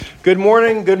Good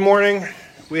morning. Good morning.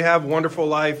 We have wonderful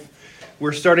life.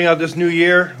 We're starting out this new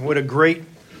year. What a great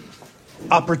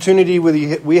opportunity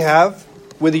we have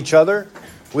with each other,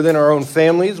 within our own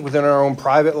families, within our own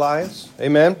private lives.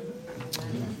 Amen.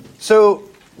 So,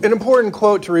 an important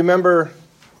quote to remember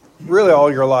really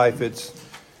all your life. It's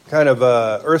kind of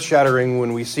earth-shattering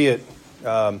when we see it.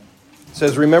 It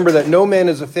says, remember that no man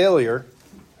is a failure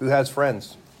who has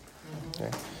friends. Okay.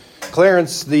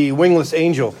 Clarence, the wingless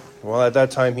angel, well, at that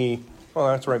time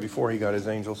that's right before he got his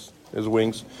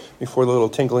wings, before the little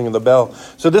tinkling of the bell.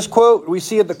 So this quote we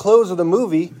see at the close of the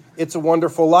movie, It's a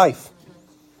Wonderful Life.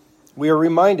 We are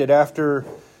reminded after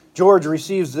George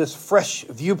receives this fresh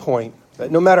viewpoint that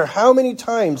no matter how many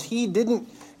times he didn't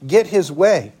get his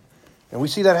way, and we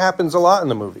see that happens a lot in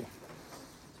the movie,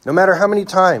 no matter how many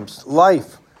times,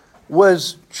 life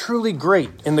was truly great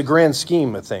in the grand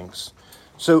scheme of things.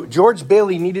 So George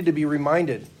Bailey needed to be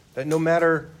reminded that no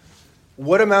matter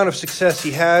what amount of success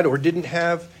he had or didn't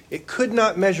have, it could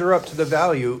not measure up to the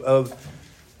value of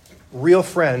real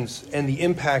friends and the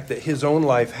impact that his own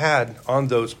life had on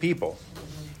those people.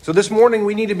 So this morning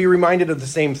we need to be reminded of the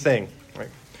same thing. Right?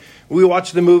 We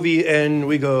watch the movie and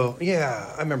we go,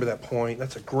 yeah, I remember that point.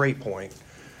 That's a great point.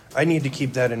 I need to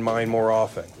keep that in mind more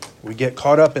often. We get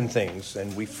caught up in things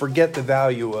and we forget the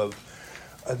value of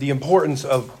the importance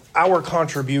of our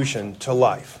contribution to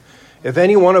life. If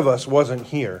any one of us wasn't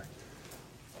here,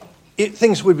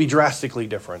 things would be drastically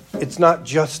different. It's not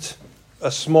just a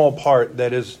small part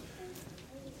that is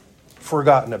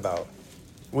forgotten about.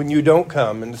 When you don't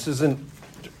come, and this isn't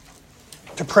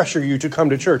to pressure you to come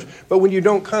to church, but when you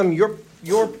don't come,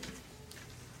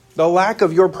 the lack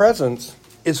of your presence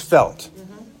is felt.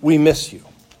 We miss you.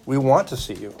 We want to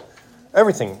see you.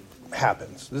 Everything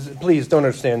happens. Please don't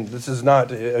understand, this is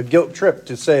not a guilt trip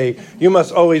to say you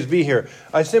must always be here.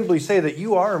 I simply say that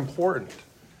you are important.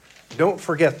 Don't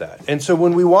forget that. And so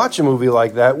when we watch a movie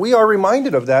like that, we are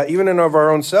reminded of that, even in of our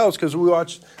own selves, because we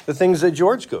watch the things that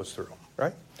George goes through,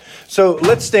 right? So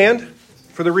let's stand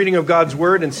for the reading of God's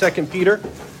Word in 2 Peter,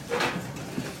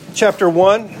 chapter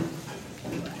 1.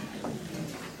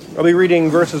 I'll be reading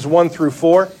verses 1 through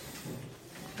 4.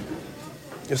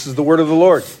 This is the word of the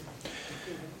Lord.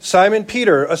 Simon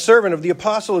Peter, a servant of the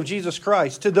apostle of Jesus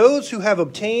Christ, to those who have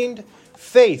obtained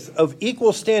faith of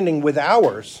equal standing with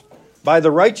ours, by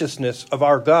the righteousness of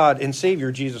our God and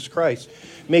Savior Jesus Christ.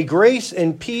 May grace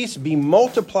and peace be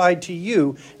multiplied to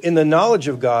you in the knowledge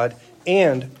of God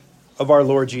and of our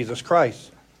Lord Jesus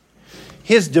Christ.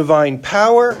 His divine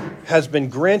power has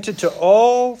granted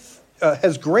all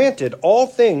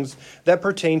things that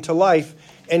pertain to life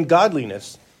and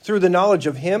godliness through the knowledge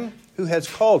of him who has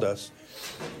called us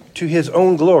to his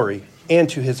own glory and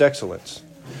to his excellence,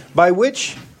 by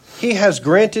which he has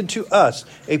granted to us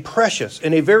a precious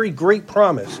and a very great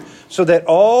promise, so that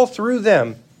all through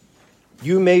them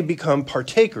you may become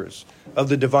partakers of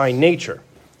the divine nature,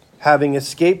 having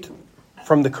escaped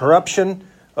from the corruption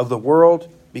of the world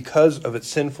because of its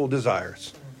sinful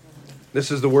desires. This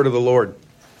is the word of the Lord.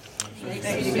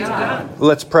 Thanks be to God.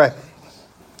 Let's pray.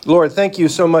 Lord, thank you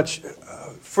so much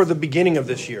for the beginning of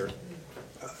this year.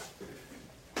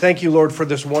 Thank you, Lord, for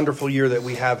this wonderful year that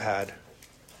we have had.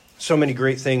 So many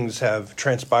great things have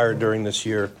transpired during this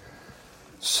year.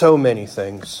 So many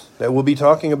things that we'll be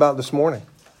talking about this morning.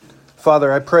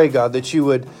 Father, I pray, God, that you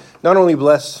would not only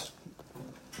bless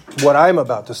what I'm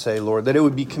about to say, Lord, that it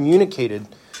would be communicated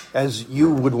as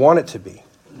you would want it to be.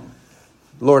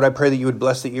 Lord, I pray that you would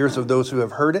bless the ears of those who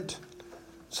have heard it,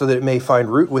 so that it may find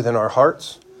root within our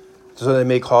hearts, so that it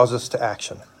may cause us to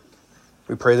action.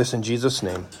 We pray this in Jesus'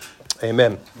 name.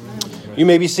 Amen. You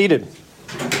may be seated.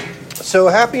 So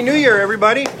Happy New Year,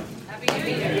 everybody. Happy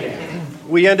New Year.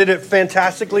 We ended it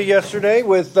fantastically yesterday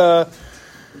with a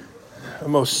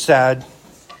most sad,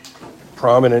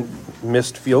 prominent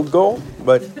missed field goal.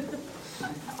 But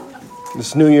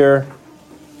this New Year,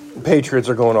 the Patriots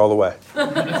are going all the way.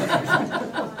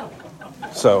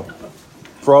 So,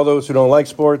 for all those who don't like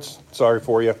sports, sorry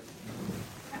for you.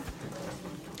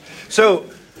 So,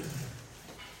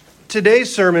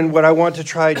 today's sermon, what I want to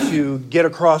try to get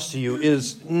across to you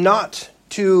is not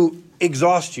to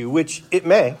exhaust you, which it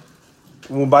may,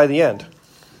 by the end.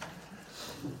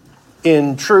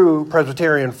 In true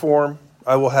Presbyterian form,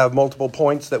 I will have multiple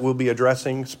points that we'll be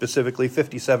addressing, specifically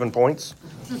 57 points.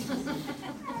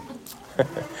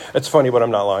 It's funny, but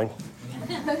I'm not lying.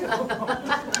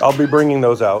 I'll be bringing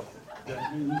those out.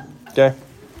 Okay?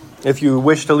 If you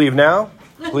wish to leave now,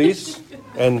 please.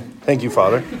 And thank you,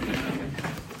 Father.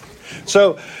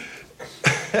 So,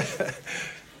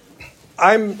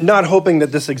 I'm not hoping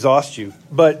that this exhausts you,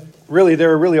 but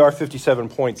there really are 57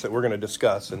 points that we're going to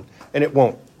discuss, and it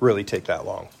won't really take that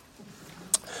long.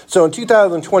 So in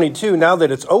 2022, now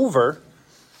that it's over,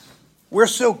 we're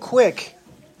so quick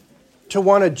to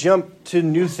want to jump to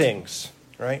new things,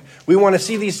 right? We want to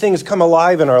see these things come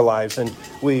alive in our lives, and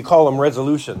we call them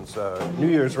resolutions, New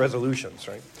Year's resolutions,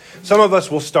 right? Some of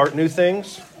us will start new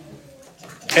things,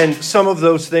 and some of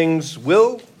those things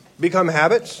will become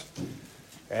habits,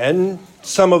 and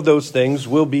some of those things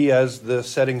will be as the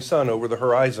setting sun over the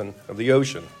horizon of the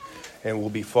ocean, and will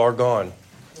be far gone,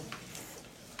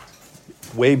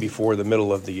 way before the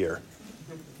middle of the year.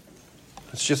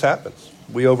 It just happens.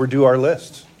 We overdo our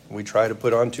list. We try to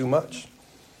put on too much.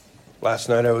 Last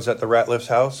night I was at the Ratliff's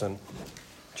house and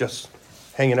just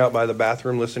hanging out by the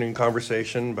bathroom, listening to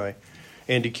conversation by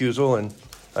Andy Cusel, and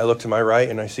I look to my right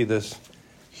and I see this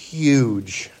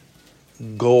huge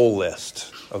goal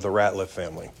list of the Ratliff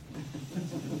family.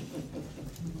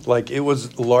 Like, it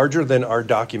was larger than our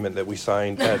document that we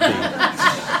signed at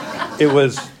the... It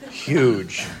was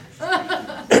huge.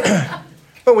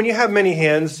 But when you have many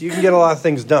hands, you can get a lot of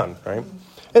things done, right?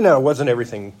 And now it wasn't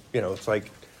everything, it's like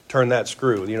turn that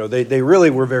screw. They really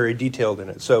were very detailed in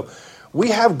it. So we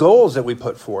have goals that we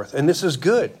put forth, and this is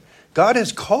good. God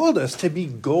has called us to be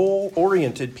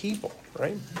goal-oriented people,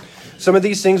 right? Some of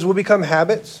these things will become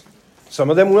habits. Some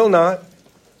of them will not.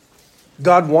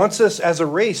 God wants us as a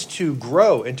race to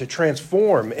grow and to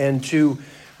transform and to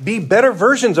be better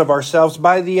versions of ourselves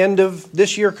by the end of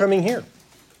this year coming here.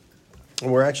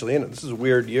 And we're actually in it. This is a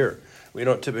weird year. We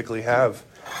don't typically have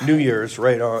New Year's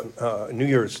New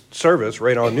Year's service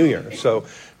right on New Year. So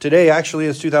today actually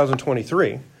is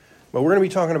 2023, but we're going to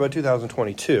be talking about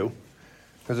 2022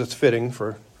 because it's fitting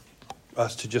for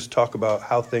us to just talk about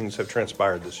how things have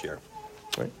transpired this year.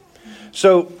 Right?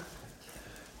 So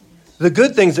the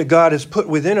good things that God has put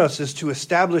within us is to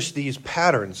establish these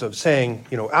patterns of saying,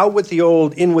 out with the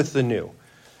old, in with the new.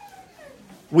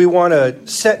 We want to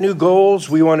set new goals.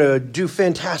 We want to do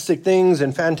fantastic things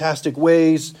in fantastic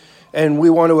ways. And we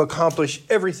want to accomplish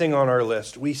everything on our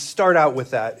list. We start out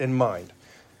with that in mind.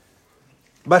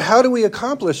 But how do we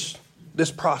accomplish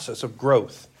this process of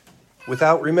growth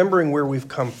without remembering where we've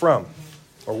come from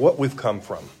or what we've come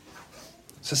from?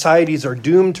 Societies are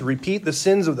doomed to repeat the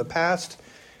sins of the past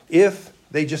if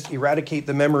they just eradicate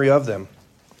the memory of them.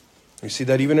 We see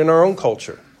that even in our own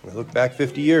culture. We look back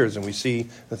 50 years and we see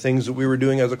the things that we were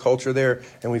doing as a culture there,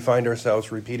 and we find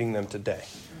ourselves repeating them today.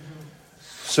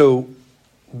 So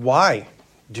why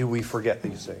do we forget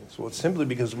these things? Well, it's simply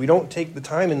because we don't take the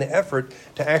time and the effort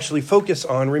to actually focus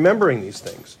on remembering these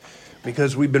things,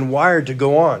 because we've been wired to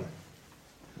go on.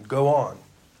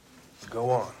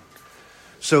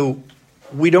 So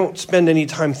we don't spend any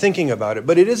time thinking about it,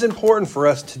 but it is important for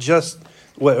us to just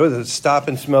stop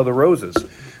and smell the roses.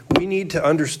 We need to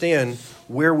understand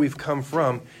where we've come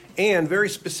from, and very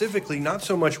specifically, not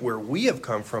so much where we have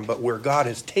come from, but where God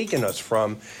has taken us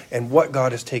from and what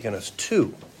God has taken us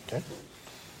to. Okay?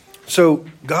 So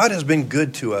God has been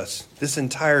good to us this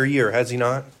entire year, has he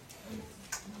not?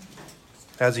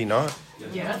 Has he not?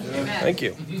 Yes. Thank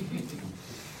you.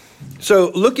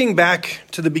 So looking back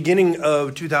to the beginning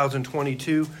of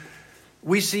 2022,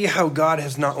 we see how God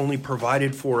has not only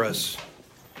provided for us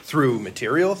through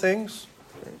material things.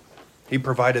 He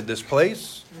provided this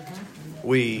place.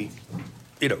 We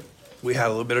had a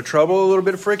little bit of trouble, a little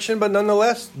bit of friction, but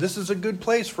nonetheless, this is a good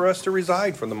place for us to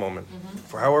reside for the moment,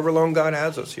 for however long God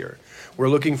has us here. We're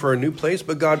looking for a new place,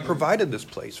 but God provided this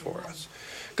place for us.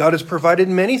 God has provided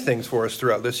many things for us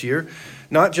throughout this year,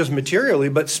 not just materially,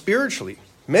 but spiritually.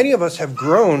 Many of us have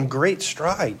grown great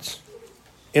strides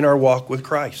in our walk with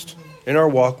Christ, in our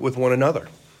walk with one another.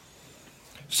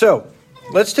 So,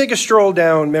 let's take a stroll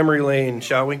down memory lane,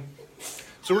 shall we?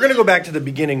 So we're going to go back to the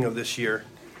beginning of this year.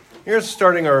 Here's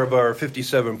starting our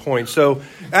 57 points. So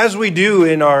as we do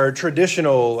in our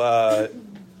traditional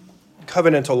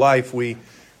covenantal life, we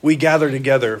gather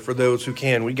together for those who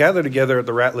can. We gather together at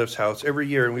the Ratliff's house every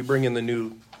year, and we bring in the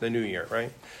new year,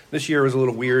 right? This year was a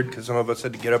little weird because some of us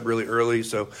had to get up really early,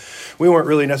 so we weren't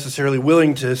really necessarily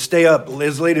willing to stay up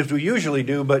as late as we usually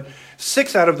do, but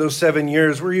 6 out of those 7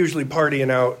 years, we're usually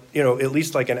partying out, at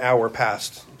least like an hour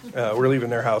past. We're leaving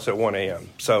their house at 1 a.m.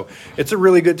 So it's a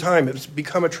really good time. It's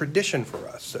become a tradition for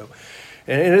us. So,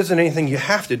 and it isn't anything you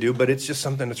have to do, but it's just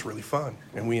something that's really fun,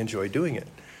 and we enjoy doing it.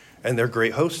 And they're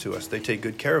great hosts to us. They take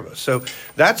good care of us. So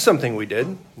that's something we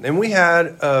did. And we had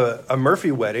a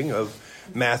Murphy wedding of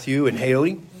Matthew and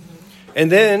Haley. And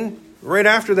then right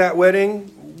after that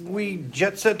wedding, we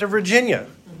jet set to Virginia.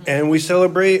 And we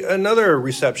celebrate another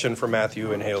reception for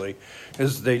Matthew and Haley,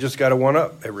 because they just got to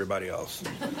one-up everybody else.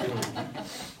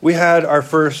 We had our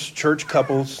first church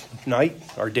couples night,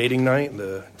 our dating night,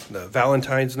 the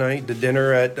Valentine's night, the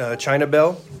dinner at China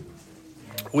Bell.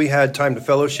 We had time to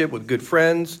fellowship with good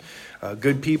friends,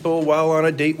 good people, while on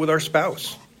a date with our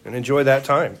spouse, and enjoy that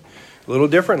time a little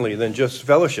differently than just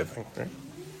fellowshipping. Right?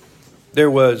 There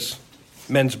was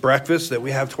men's breakfast that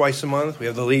we have twice a month. We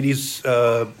have the ladies'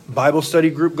 Bible study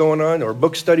group going on, or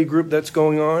book study group that's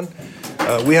going on.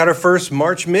 We had our first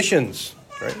March missions.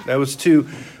 Right? That was to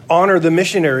honor the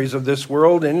missionaries of this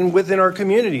world and within our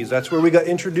communities. That's where we got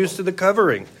introduced to the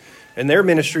covering and their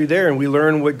ministry there, and we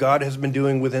learned what God has been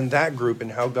doing within that group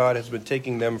and how God has been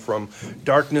taking them from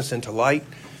darkness into light.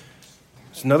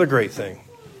 It's another great thing.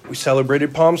 We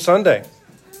celebrated Palm Sunday,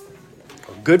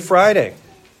 Good Friday,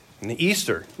 and the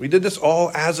Easter. We did this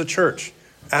all as a church,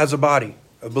 as a body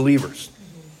of believers.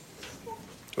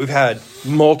 We've had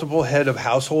multiple head of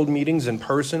household meetings in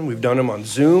person. We've done them on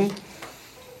Zoom.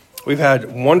 We've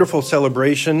had wonderful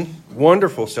celebration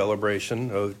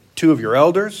of two of your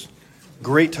elders.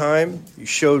 Great time. You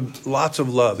showed lots of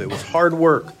love. It was hard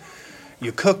work.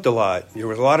 You cooked a lot. There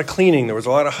was a lot of cleaning. There was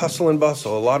a lot of hustle and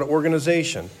bustle, a lot of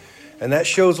organization. And that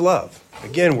shows love.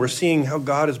 Again, we're seeing how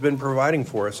God has been providing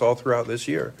for us all throughout this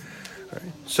year. Right?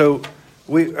 So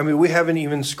we haven't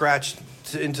even scratched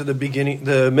into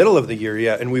the middle of the year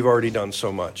yet, and we've already done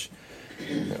so much.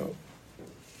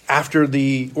 After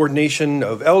the ordination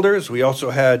of elders, we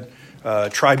also had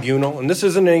tribunal, and this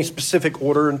isn't any specific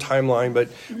order and timeline, but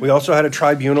we also had a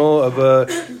tribunal of a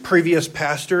previous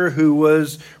pastor who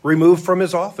was removed from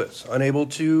his office, unable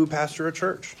to pastor a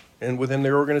church and within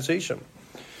their organization.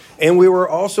 And we were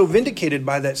also vindicated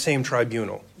by that same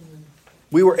tribunal.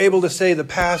 We were able to say the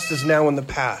past is now in the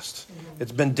past.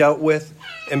 It's been dealt with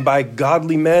and by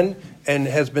godly men and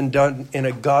has been done in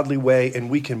a godly way,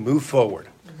 and we can move forward.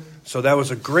 So that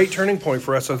was a great turning point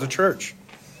for us as a church.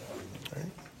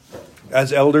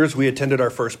 As elders, we attended our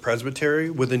first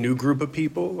Presbyterian with a new group of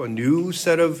people, a new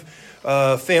set of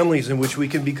families in which we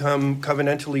can become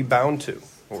covenantally bound to,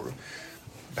 or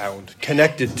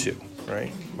connected to,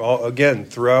 right? All, again,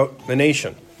 throughout the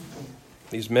nation.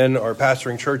 These men are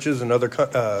pastoring churches in other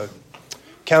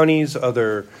counties,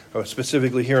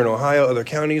 specifically here in Ohio, other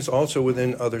counties, also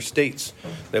within other states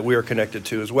that we are connected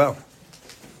to as well.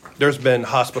 There's been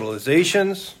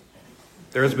hospitalizations.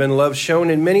 There's been love shown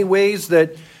in many ways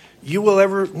that you will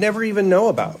never even know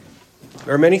about.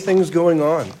 There are many things going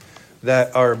on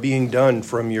that are being done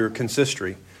from your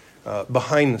consistory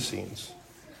behind the scenes.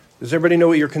 Does everybody know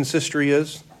what your consistory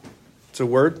is? It's a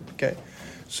word, okay?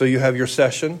 So you have your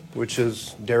session, which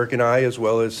is Derek and I, as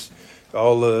well as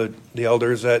all the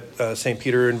elders at St.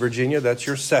 Peter in Virginia. That's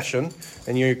your session.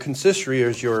 And your consistory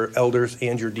is your elders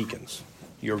and your deacons,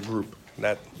 your group.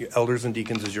 That elders and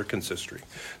deacons is your consistory.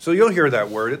 So you'll hear that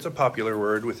word. It's a popular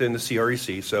word within the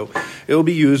CREC, so it will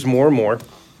be used more and more.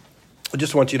 I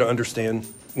just want you to understand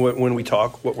when we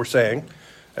talk what we're saying.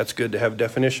 That's good to have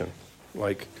definition,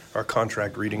 like our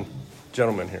contract reading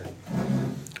gentleman here.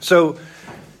 So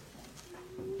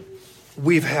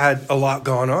we've had a lot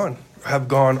gone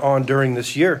on during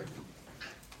this year.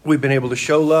 We've been able to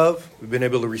show love. We've been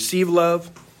able to receive love.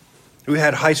 We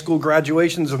had high school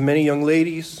graduations of many young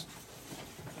ladies,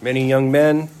 many young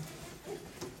men.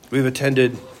 We've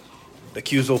attended the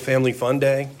Cusel Family Fun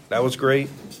Day. That was great.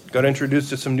 Got introduced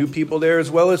to some new people there, as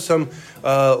well as some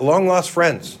long-lost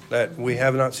friends that we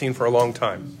have not seen for a long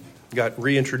time. Got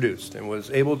reintroduced and was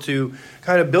able to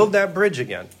kind of build that bridge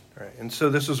again. Right? And so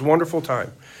this was a wonderful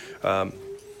time.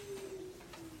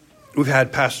 We've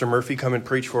had Pastor Murphy come and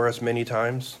preach for us many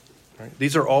times. Right?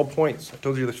 These are all points. I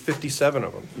told you there's 57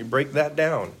 of them. You break that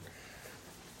down.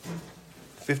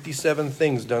 57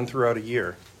 things done throughout a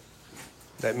year.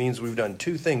 That means we've done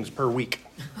 2 things per week.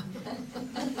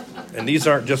 And these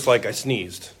aren't just like I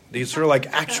sneezed. These are like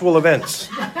actual events.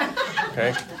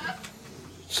 Okay?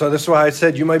 So that's why I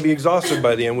said you might be exhausted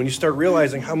by the end when you start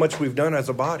realizing how much we've done as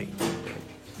a body.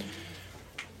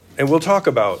 And we'll talk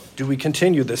about, do we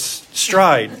continue this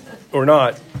stride or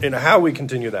not, and how we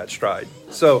continue that stride.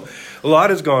 So a lot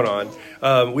has gone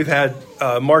on. We've had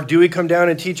Mark Dewey come down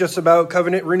and teach us about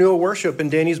covenant renewal worship in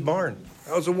Danny's barn.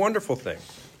 That was a wonderful thing.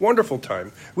 Wonderful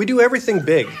time. We do everything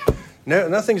big. No,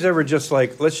 nothing's ever just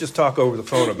like, let's just talk over the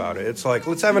phone about it. It's like,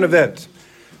 let's have an event.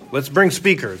 Let's bring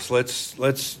speakers.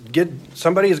 Let's get,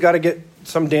 somebody's got to get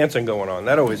some dancing going on.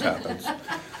 That always happens.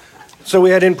 So we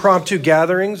had impromptu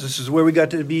gatherings. This is where we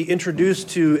got to be introduced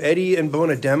to Eddie and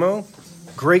Bonademo.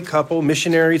 Great couple,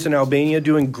 missionaries in Albania,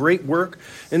 doing great work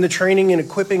in the training and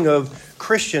equipping of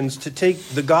Christians to take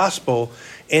the gospel,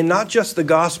 and not just the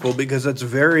gospel, because it's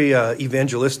very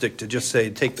evangelistic to just say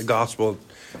take the gospel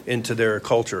into their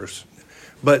cultures.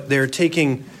 But they're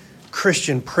taking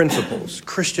Christian principles,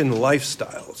 Christian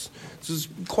lifestyles. This is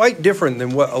quite different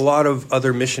than what a lot of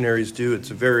other missionaries do.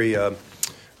 It's a very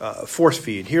force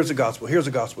feed. Here's the gospel, here's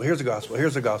the gospel, here's the gospel,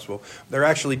 here's the gospel. They're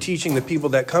actually teaching the people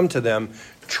that come to them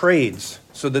trades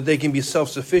so that they can be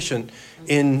self-sufficient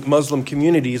in Muslim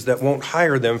communities that won't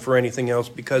hire them for anything else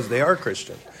because they are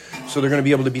Christian. So they're going to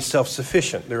be able to be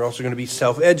self-sufficient. They're also going to be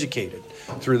self-educated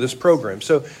through this program.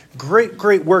 So great,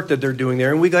 great work that they're doing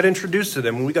there. And we got introduced to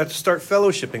them and we got to start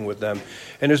fellowshipping with them.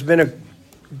 And there's been a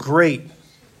great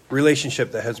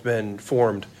relationship that has been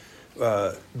formed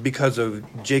because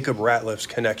of Jacob Ratliff's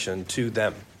connection to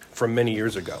them from many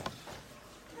years ago.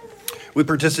 We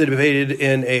participated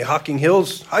in a Hocking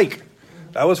Hills hike.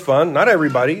 That was fun. Not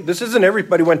everybody. This isn't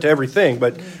everybody went to everything,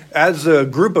 but as a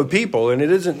group of people, and it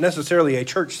isn't necessarily a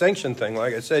church-sanctioned thing.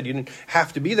 Like I said, you didn't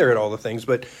have to be there at all the things,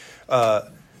 but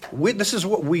this is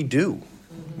what we do.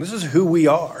 This is who we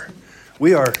are.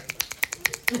 We are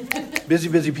busy,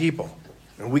 busy people,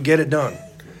 and we get it done.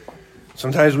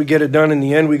 Sometimes we get it done in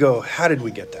the end, we go, how did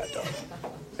we get that done?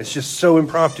 It's just so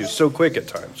impromptu, so quick at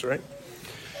times, right?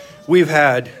 We've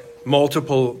had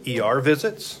multiple ER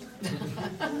visits.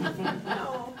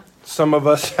 Some of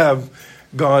us have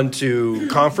gone to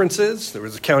conferences. There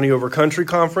was a county over country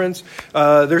conference.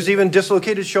 There's even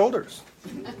dislocated shoulders.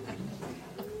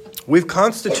 We've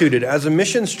constituted as a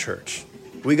missions church.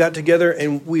 We got together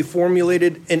and we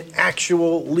formulated an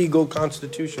actual legal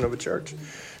constitution of a church.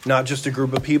 Not just a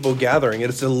group of people gathering.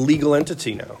 It's a legal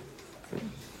entity now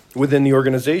within the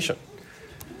organization.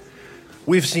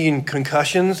 We've seen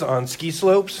concussions on ski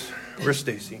slopes. Where's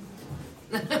Stacy?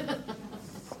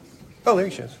 Oh,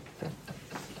 there she is.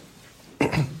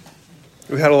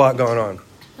 We've had a lot going on.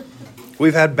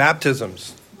 We've had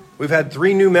baptisms. We've had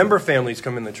 3 new member families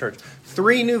come in the church.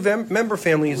 3 new member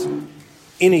families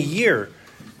in a year.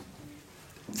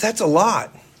 That's a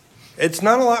lot. It's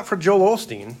not a lot for Joel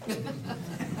Osteen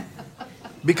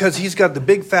because he's got the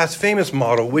big, fast, famous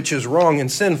model, which is wrong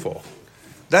and sinful.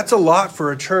 That's a lot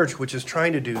for a church which is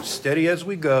trying to do steady as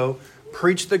we go,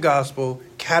 preach the gospel,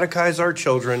 catechize our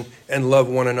children, and love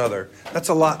one another. That's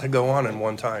a lot to go on in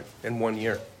one time, in 1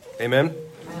 year. Amen?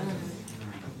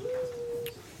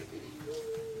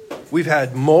 We've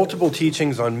had multiple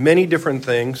teachings on many different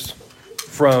things,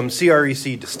 from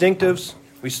CREC distinctives.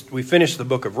 We finished the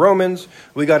book of Romans.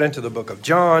 We got into the book of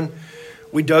John.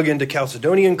 We dug into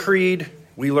Chalcedonian Creed.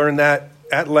 We learned that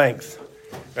at length.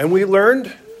 And we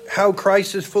learned how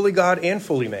Christ is fully God and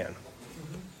fully man.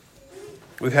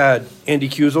 We've had Andy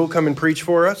Cusel come and preach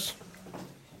for us.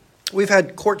 We've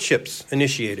had courtships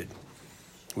initiated.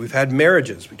 We've had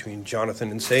marriages between Jonathan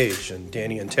and Sage and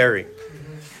Danny and Terry,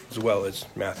 as well as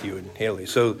Matthew and Haley.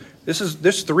 So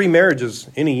there's 3 marriages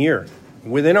in a year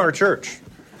within our church.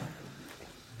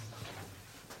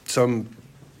 Some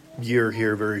year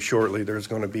here very shortly, there's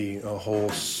going to be a whole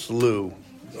slew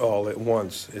all at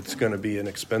once. It's going to be an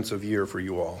expensive year for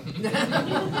you all.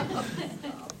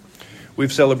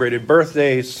 We've celebrated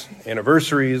birthdays,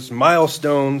 anniversaries,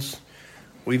 milestones.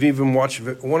 We've even watched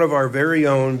one of our very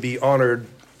own be honored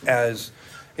as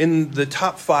in the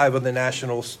top 5 of the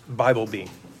National Bible Bee.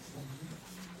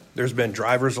 There's been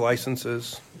driver's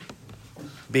licenses,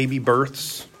 baby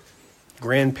births,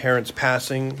 grandparents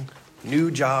passing,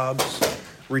 new jobs,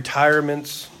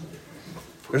 retirements.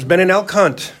 There's been an elk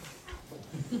hunt.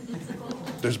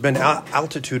 There's been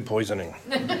altitude poisoning.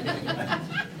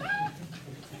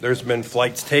 There's been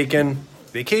flights taken,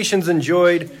 vacations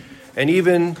enjoyed, and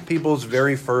even people's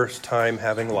very first time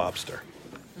having lobster.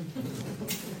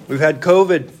 We've had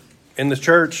COVID in the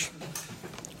church.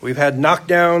 We've had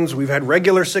knockdowns. We've had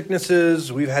regular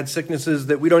sicknesses. We've had sicknesses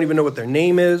that we don't even know what their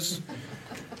name is.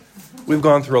 We've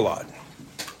gone through a lot.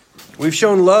 We've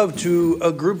shown love to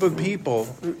a group of people,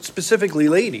 specifically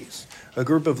ladies, a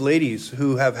group of ladies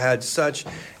who have had such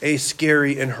a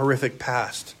scary and horrific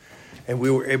past. And we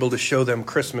were able to show them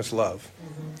Christmas love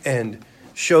and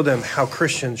show them how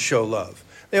Christians show love.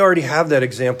 They already have that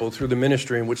example through the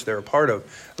ministry in which they're a part of,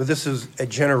 but this is a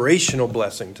generational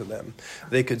blessing to them.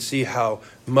 They could see how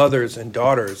mothers and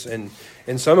daughters, and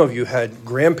some of you had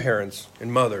grandparents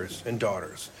and mothers and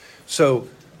daughters. So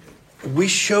we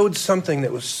showed something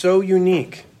that was so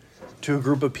unique to a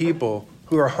group of people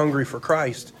who are hungry for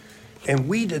Christ, and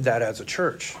we did that as a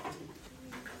church.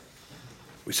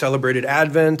 We celebrated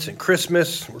Advent and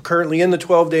Christmas. We're currently in the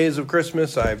 12 days of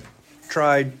Christmas. I've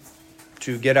tried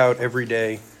to get out every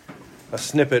day a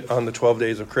snippet on the 12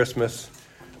 days of Christmas,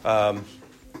 and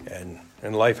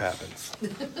life happens.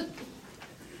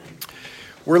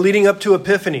 We're leading up to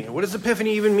Epiphany. What does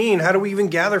Epiphany even mean? How do we even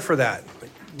gather for that?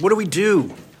 What do we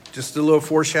do? Just a little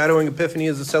foreshadowing. Epiphany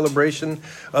is a celebration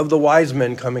of the wise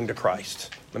men coming to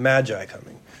Christ, the Magi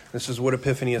coming. This is what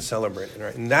Epiphany is celebrating,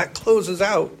 right? And that closes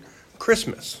out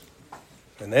Christmas.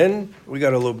 And then we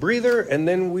got a little breather, and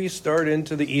then we start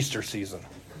into the Easter season.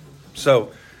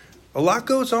 So a lot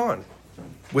goes on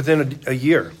within a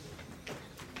year.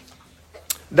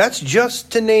 That's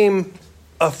just to name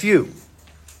a few.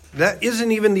 That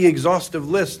isn't even the exhaustive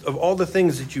list of all the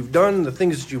things that you've done, the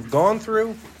things that you've gone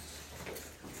through,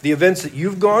 the events that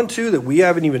you've gone to that we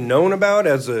haven't even known about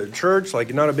as a church,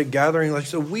 like not a big gathering. Like,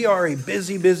 so we are a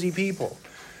busy, busy people.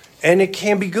 And it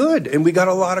can be good. And we got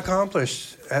a lot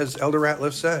accomplished, as Elder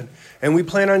Ratliff said. And we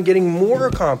plan on getting more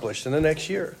accomplished in the next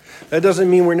year. That doesn't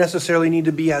mean we necessarily need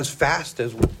to be as fast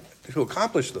as to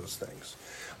accomplish those things.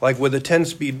 Like with a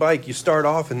 10-speed bike, you start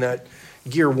off in that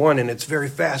gear 1 and it's very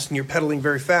fast and you're pedaling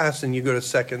very fast and you go to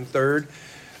second, third.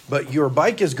 But your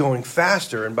bike is going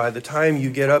faster, and by the time you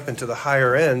get up into the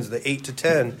higher ends, the 8 to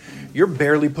 10, you're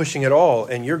barely pushing at all,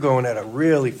 and you're going at a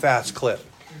really fast clip.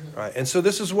 Right? And so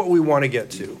this is what we want to get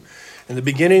to. In the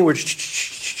beginning,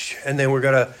 and then we're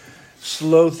going to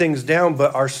slow things down,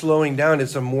 but our slowing down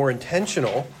is a more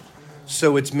intentional,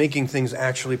 so it's making things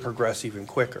actually progress even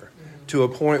quicker, to a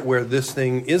point where this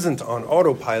thing isn't on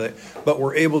autopilot, but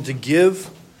we're able to give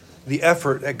the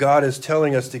effort that God is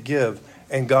telling us to give,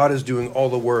 and God is doing all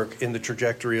the work in the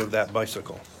trajectory of that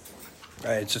bicycle.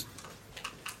 It's just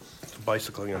a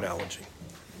bicycling analogy.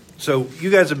 So you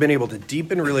guys have been able to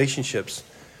deepen relationships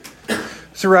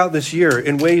throughout this year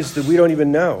in ways that we don't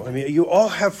even know. I mean, you all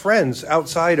have friends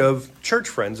outside of church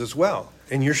friends as well,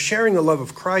 and you're sharing the love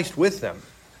of Christ with them.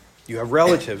 You have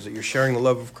relatives that you're sharing the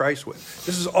love of Christ with.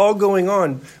 This is all going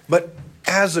on, but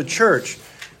as a church,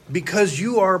 because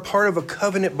you are a part of a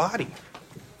covenant body,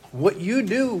 what you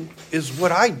do is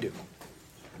what I do.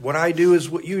 What I do is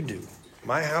what you do.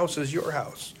 My house is your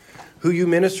house. Who you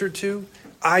minister to,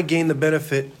 I gain the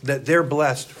benefit that they're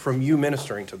blessed from you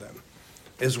ministering to them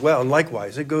as well. And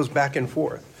likewise, it goes back and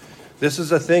forth. This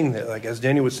is a thing that, like as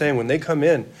Daniel was saying, when they come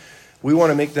in, we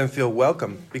want to make them feel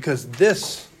welcome, because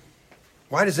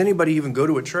why does anybody even go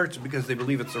to a church? Because they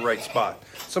believe it's the right spot.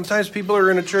 Sometimes people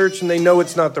are in a church and they know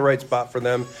it's not the right spot for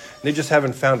them. They just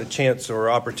haven't found a chance or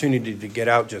opportunity to get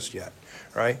out just yet,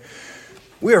 right?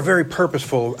 We are very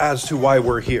purposeful as to why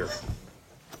we're here.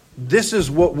 This is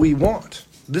what we want.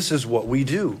 This is what we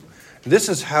do. This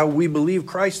is how we believe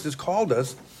Christ has called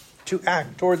us to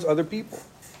act towards other people.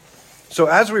 So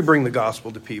as we bring the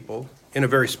gospel to people in a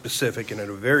very specific and in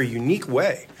a very unique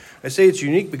way, I say it's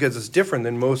unique because it's different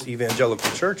than most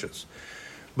evangelical churches.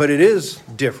 But it is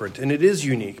different and it is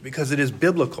unique because it is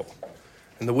biblical.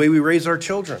 And the way we raise our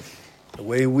children, the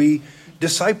way we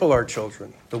disciple our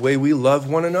children, the way we love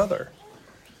one another.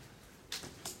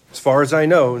 As far as I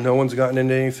know, no one's gotten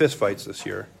into any fistfights this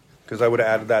year, because I would have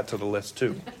added that to the list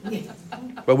too.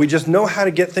 But we just know how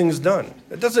to get things done.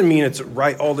 It doesn't mean it's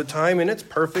right all the time and it's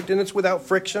perfect and it's without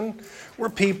friction. We're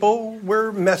people,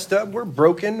 we're messed up, we're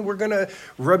broken, we're going to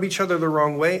rub each other the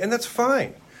wrong way, and that's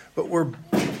fine. But we're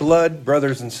blood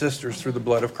brothers and sisters through the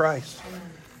blood of Christ.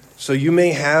 So you may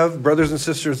have brothers and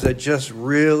sisters that just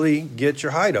really get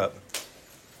your hide up,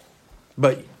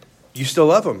 but you still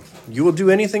love them. You will do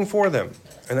anything for them,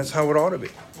 and that's how it ought to be.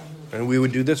 And we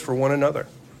would do this for one another.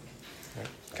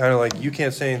 Kind of like, you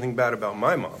can't say anything bad about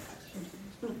my mom,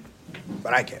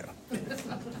 but I can.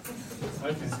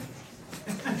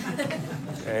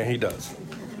 And he does.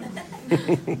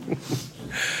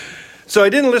 So I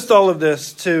didn't list all of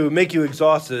this to make you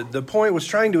exhausted. The point was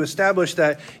trying to establish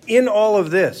that in all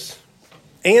of this,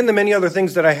 and the many other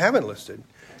things that I haven't listed,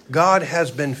 God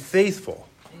has been faithful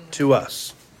to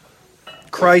us.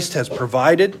 Christ has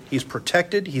provided, he's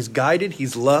protected, he's guided,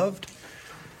 he's loved.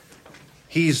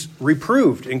 He's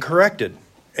reproved and corrected,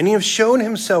 and he has shown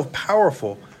himself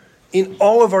powerful in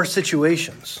all of our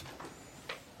situations.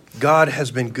 God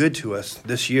has been good to us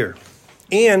this year,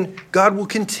 and God will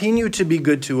continue to be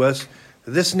good to us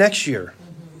this next year.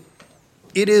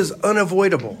 It is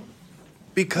unavoidable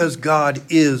because God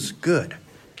is good.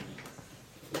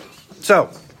 So,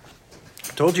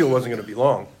 I told you it wasn't going to be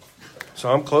long,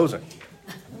 so I'm closing.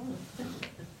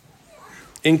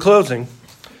 In closing,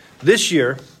 this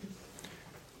year,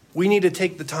 we need to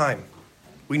take the time.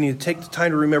 We need to take the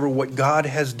time to remember what God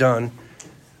has done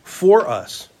for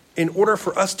us in order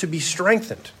for us to be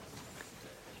strengthened.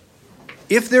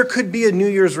 If there could be a New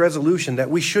Year's resolution that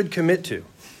we should commit to,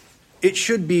 it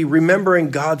should be remembering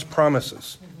God's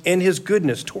promises and his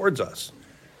goodness towards us.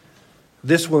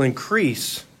 This will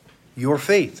increase your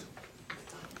faith.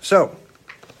 So,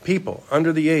 people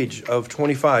under the age of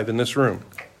 25 in this room,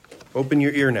 open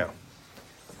your ear now.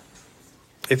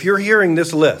 If you're hearing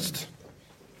this list,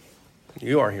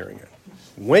 you are hearing it.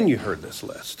 When you heard this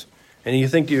list, and you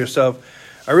think to yourself,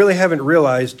 I really haven't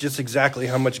realized just exactly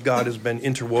how much God has been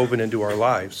interwoven into our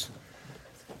lives.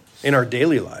 in our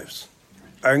daily lives.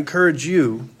 I encourage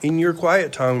you in your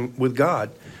quiet time with God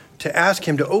to ask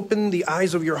him to open the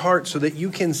eyes of your heart so that you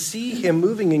can see him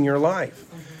moving in your life.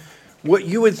 What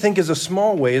you would think is a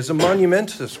small way is a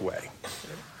monumentous way.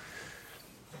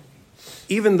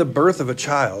 Even the birth of a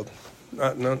child,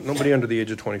 nobody under the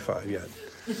age of 25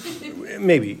 yet.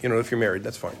 Maybe, if you're married,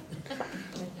 that's fine.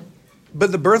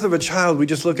 But the birth of a child, we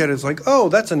just look at it as like, oh,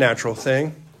 that's a natural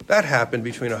thing. That happened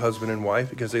between a husband and wife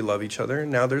because they love each other,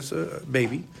 and now there's a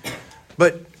baby.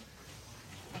 But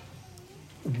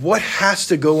what has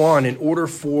to go on in order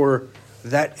for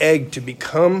that egg to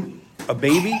become a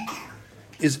baby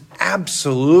is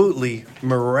absolutely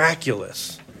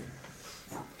miraculous.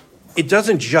 It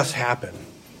doesn't just happen.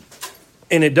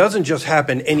 And it doesn't just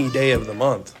happen any day of the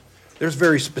month. There's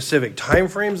very specific time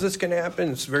frames this can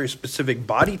happen. It's very specific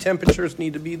body temperatures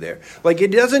need to be there. Like,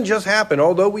 it doesn't just happen.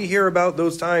 Although we hear about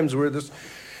those times where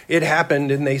it happened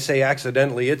and they say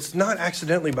accidentally, it's not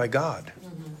accidentally by God.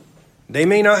 They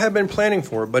may not have been planning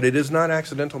for it, but it is not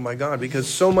accidental by God because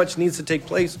so much needs to take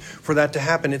place for that to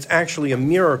happen. It's actually a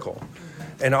miracle.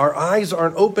 And our eyes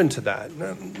aren't open to that.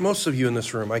 Most of you in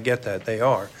this room, I get that, they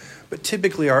are. But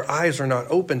typically our eyes are not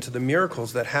open to the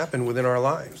miracles that happen within our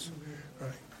lives.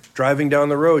 Right? Driving down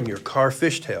the road and your car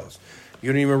fishtails.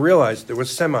 You don't even realize there was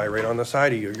semi right on the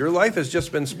side of you. Your life has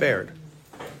just been spared.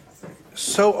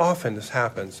 So often this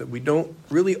happens that we don't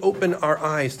really open our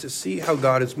eyes to see how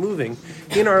God is moving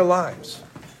in our lives.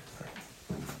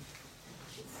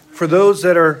 For those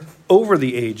that are over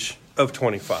the age of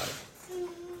 25,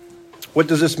 what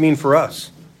does this mean for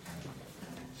us?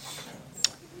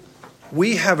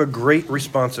 We have a great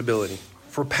responsibility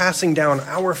for passing down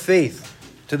our faith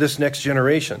to this next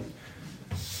generation.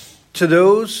 To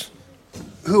those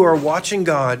who are watching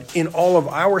God in all of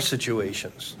our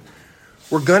situations.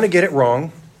 We're going to get it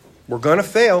wrong. We're going to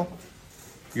fail.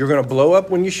 You're going to blow up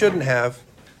when you shouldn't have.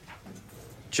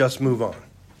 Just move on.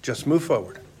 Just move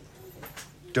forward.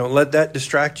 Don't let that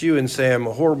distract you and say, I'm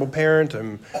a horrible parent.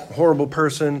 I'm a horrible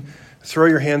person. Throw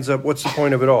your hands up. What's the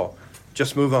point of it all?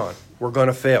 Just move on. We're going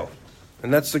to fail.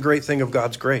 And that's the great thing of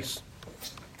God's grace.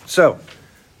 So,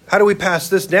 how do we pass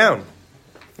this down?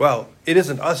 Well, it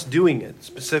isn't us doing it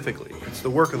specifically. It's the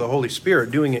work of the Holy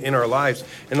Spirit doing it in our lives,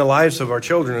 in the lives of our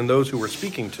children and those who we're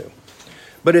speaking to.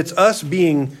 But it's us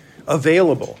being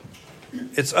available.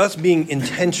 It's us being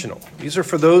intentional. These are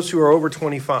for those who are over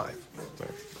 25.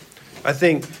 I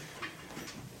think,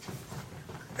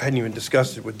 I hadn't even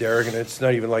discussed it with Derek, and it's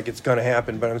not even like it's going to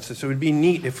happen, but so it would be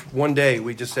neat if one day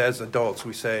we just, as adults,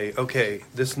 we say, okay,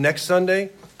 this next Sunday,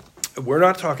 we're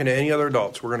not talking to any other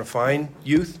adults. We're going to find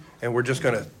youth, and we're just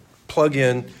going to plug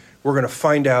in. We're going to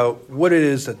find out what it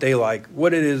is that they like,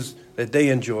 what it is that they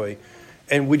enjoy,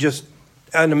 and we just,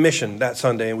 on a mission that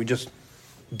Sunday, and we just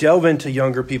delve into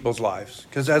younger people's lives.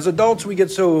 Because as adults, we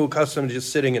get so accustomed to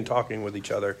just sitting and talking with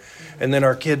each other. And then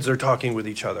our kids are talking with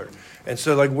each other. And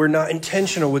so we're not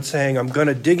intentional with saying, I'm going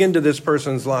to dig into this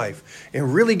person's life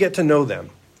and really get to know them.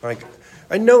 Like,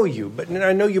 I know you, but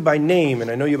I know you by name, and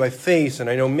I know you by face, and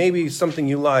I know maybe something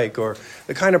you like or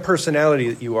the kind of personality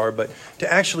that you are. But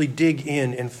to actually dig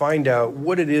in and find out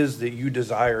what it is that you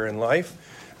desire in life,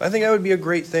 I think that would be a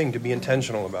great thing to be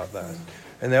intentional about that.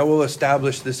 And that will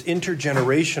establish this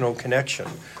intergenerational connection.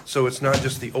 So it's not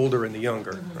just the older and the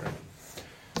younger. Right?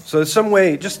 So it's some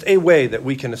way, just a way that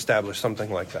we can establish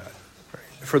something like that. Right?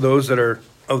 For those that are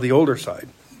of the older side.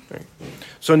 Right?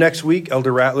 So next week,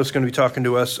 Elder Ratliff's going to be talking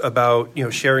to us about,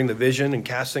 sharing the vision and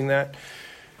casting that.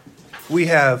 We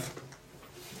have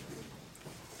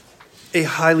a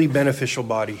highly beneficial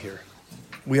body here.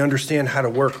 We understand how to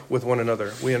work with one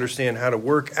another. We understand how to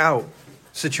work out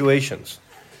situations.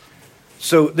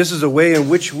 So this is a way in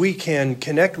which we can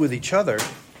connect with each other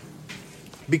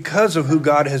because of who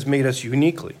God has made us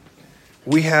uniquely.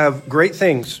 We have great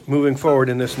things moving forward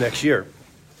in this next year.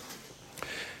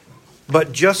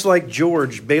 But just like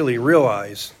George Bailey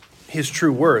realized his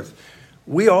true worth,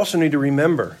 we also need to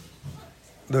remember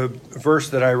the verse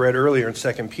that I read earlier in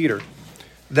 2 Peter,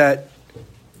 that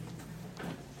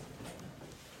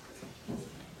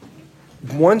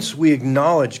once we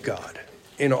acknowledge God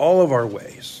in all of our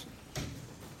ways,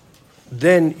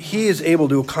 then he is able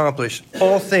to accomplish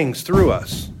all things through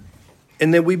us,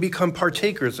 and that we become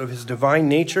partakers of his divine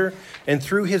nature, and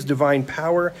through his divine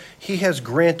power, he has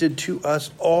granted to us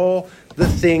all the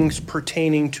things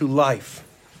pertaining to life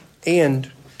and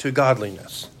to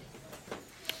godliness.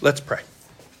 Let's pray.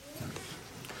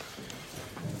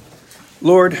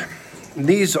 Lord,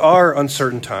 these are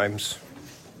uncertain times.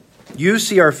 You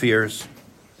see our fears,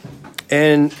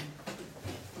 and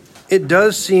it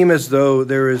does seem as though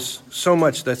there is so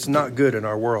much that's not good in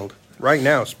our world, right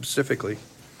now specifically.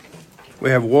 We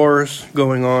have wars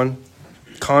going on,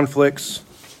 conflicts,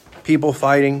 people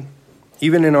fighting,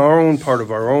 even in our own part of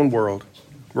our own world,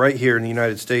 right here in the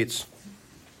United States.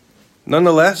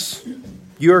 Nonetheless,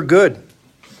 you are good.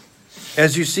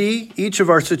 As you see each of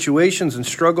our situations and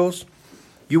struggles,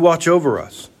 you watch over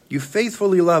us. You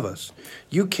faithfully love us.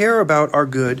 You care about our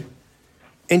good,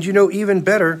 and you know even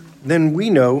better than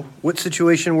we know what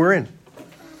situation we're in.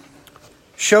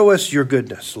 Show us your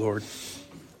goodness, Lord.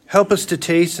 Help us to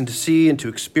taste and to see and to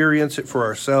experience it for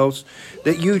ourselves,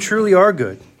 that you truly are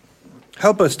good.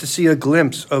 Help us to see a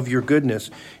glimpse of your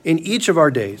goodness in each of our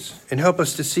days, and help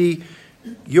us to see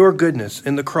your goodness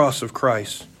in the cross of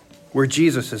Christ, where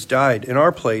Jesus has died in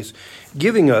our place,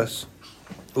 giving us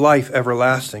life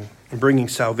everlasting and bringing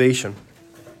salvation.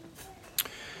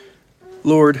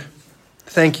 Lord,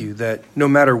 thank you that no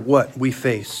matter what we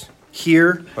face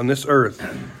here on this earth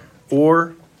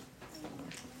or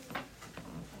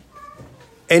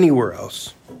anywhere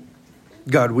else,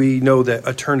 God, we know that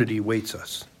eternity waits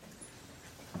us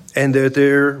and that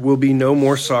there will be no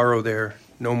more sorrow there,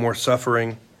 no more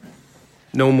suffering,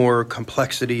 no more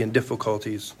complexity and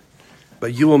difficulties,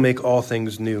 but you will make all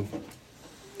things new.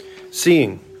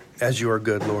 Seeing as you are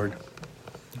good, Lord,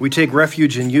 we take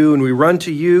refuge in you and we run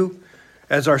to you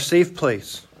as our safe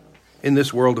place in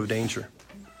this world of danger.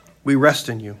 We rest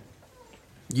in you.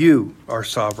 You are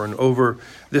sovereign over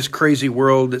this crazy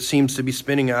world that seems to be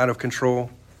spinning out of control.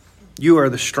 You are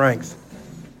the strength,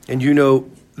 and you know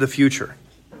the future,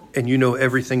 and you know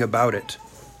everything about it,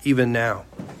 even now.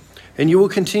 And you will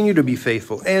continue to be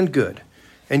faithful and good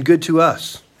to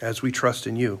us as we trust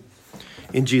in you.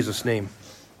 In Jesus' name,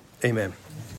 amen.